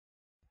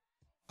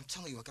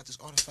telling you, I got this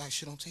artifact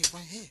shit on tape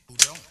right here. Who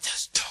don't?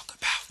 Just talk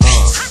about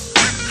It's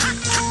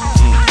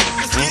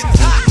getting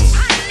hot.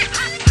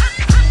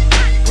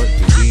 What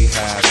do we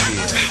have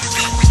here?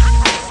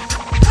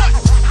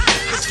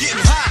 It's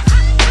getting hot.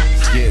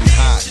 It's getting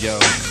hot, yo.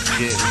 It's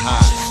getting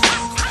hot.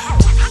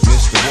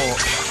 Mr.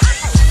 Walk,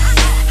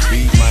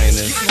 B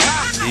minus,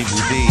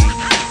 Evil D.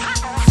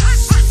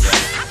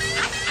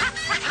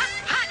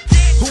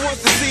 Who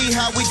wants to see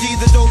how we D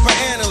the doper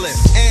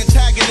analyst?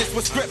 Antagonist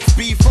with scripts,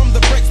 be from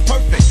the bricks,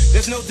 perfect.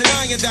 There's no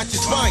denying that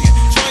you're spying,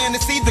 trying to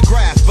see the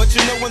graph, but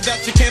you knowing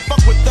that you can't fuck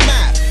with the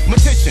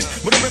mathematician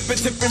with a rip and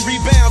tip and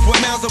rebounds with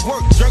mouths of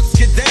work. Jerks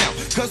get down,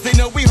 cause they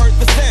know we hurt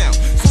the sound.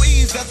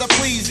 Squeeze as I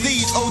please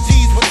these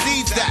OGs with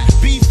seeds that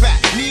be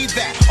fat, need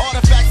that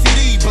artifact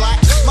CD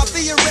black. My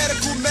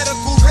theoretical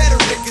medical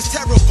rhetoric is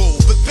terrible,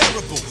 but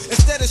bearable.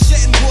 Instead of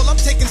shedding wool, I'm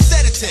taking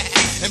sedative.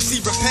 MC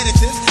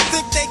repetitive,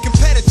 think they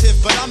competitive,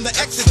 but I'm the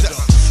exodus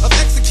of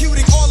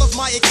executing all of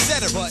my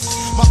etceteras.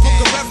 My book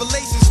of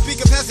Revelations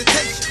speak of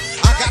hesitation.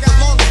 I got the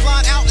longest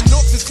line out in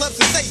Norks and clubs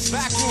and stations.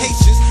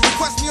 Haitians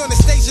request me on the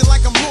station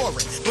like I'm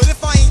roaring, but if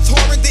I ain't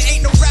touring, there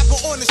ain't no rapper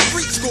on the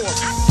street scoring.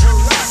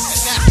 And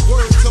that's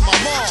word to my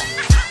mom.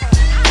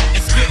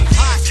 It's getting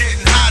hot. It's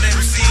getting hot,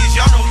 MCs.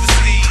 Y'all know the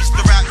steez.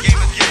 The rap game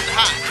is getting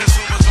hot.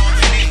 Consumers on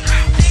the knee.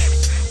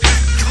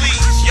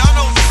 Please, y'all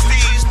know the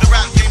steez. The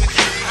rap game is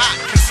getting hot.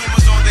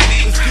 Consumers on the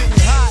knee. It's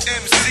getting hot.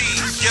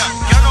 MCs, yeah,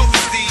 y'all know the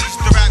steez.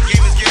 The rap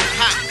game is getting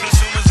hot.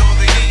 Consumers on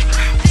the knee.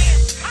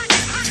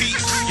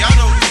 Peeps, y'all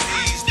know the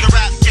steez. The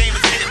rap game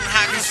is getting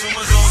hot.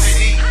 Consumers on the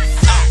knee.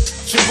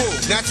 Tribble,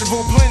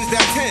 natural blends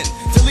that 10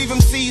 to leave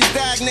them C's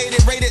stagnated,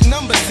 rated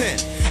number 10.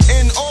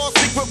 In all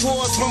secret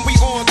wars when we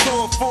on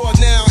tour for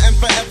now and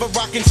forever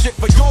rocking shit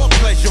for your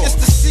pleasure. It's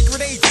the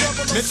secret age of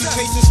mental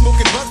patient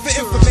smoking bud for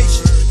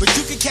information. But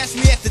you can catch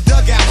me at the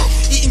dugout,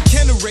 eating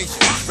generation.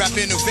 Rap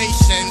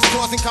innovations,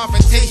 causing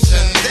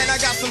confrontations. Then I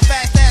got some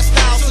fast ass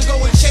styles, so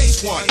go and chase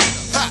one.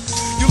 Ha!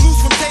 You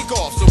lose from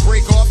takeoff, so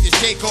break off, you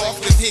shake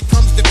off. Cause here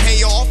comes the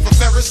payoff for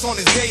Ferris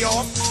on his day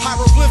off.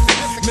 Hieroglyphic,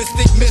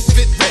 mystic,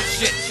 misfit, rich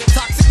shit.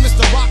 Toxic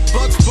Mr. Rock,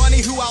 Bugs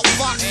Bunny, who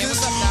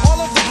outfoxes all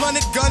of the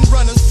blunted gun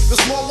runners. The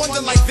small wonder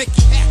like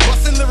Vicky,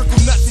 busting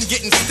lyrical nuts and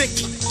getting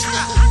sticky.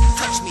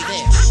 Touch me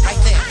there, right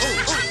there.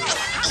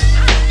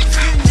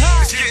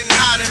 It's getting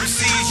hot,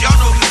 MCs. Y'all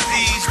know the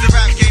steez. The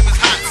rap game is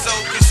hot, so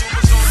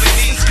consumers on the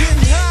knee. It's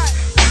getting hot.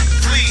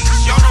 Please,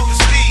 y'all know the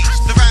steez.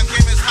 The rap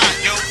game is hot,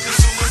 yo.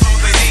 Consumers on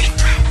the knee.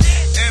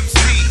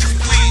 MCs,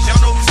 please,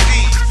 y'all know the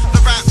steez.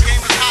 The rap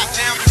game is hot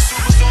now.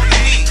 Consumers on the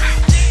knee.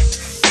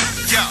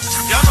 Yo,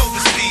 y'all know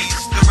the steez.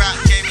 The rap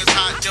game is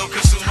hot, yo.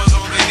 Consumers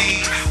on the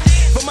knee.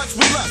 For much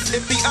we lust,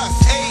 it be us,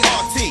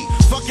 A-R-T.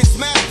 Fucking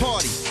smash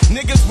party,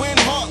 niggas win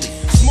hardly,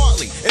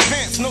 smartly,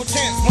 advance, no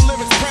chance. When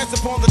lyrics prance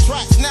upon the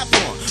track, snap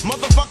on.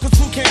 Motherfuckers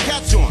who can't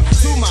catch on.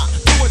 To my,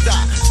 do or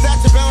die,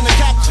 stature bound to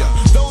capture.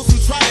 Those who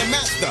try and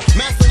master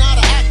not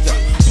an actor.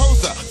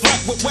 Poser,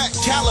 flat with whack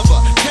caliber,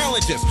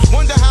 challenges.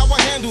 Wonder how I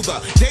handle the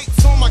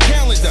dates on my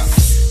calendar.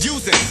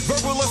 Using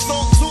verbal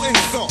assault to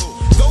insult.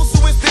 Those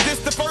who is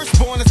the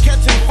firstborn is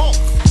catching folk.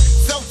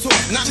 Self-talk,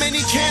 not many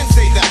can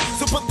say that.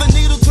 So put the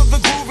needle to the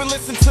groove and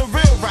listen to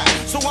real rap.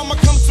 So I'ma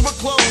come to a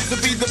close to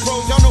be the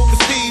pros. Y'all know the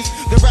steez.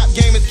 The rap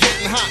game is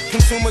getting hot.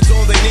 Consumers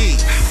on their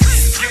knees.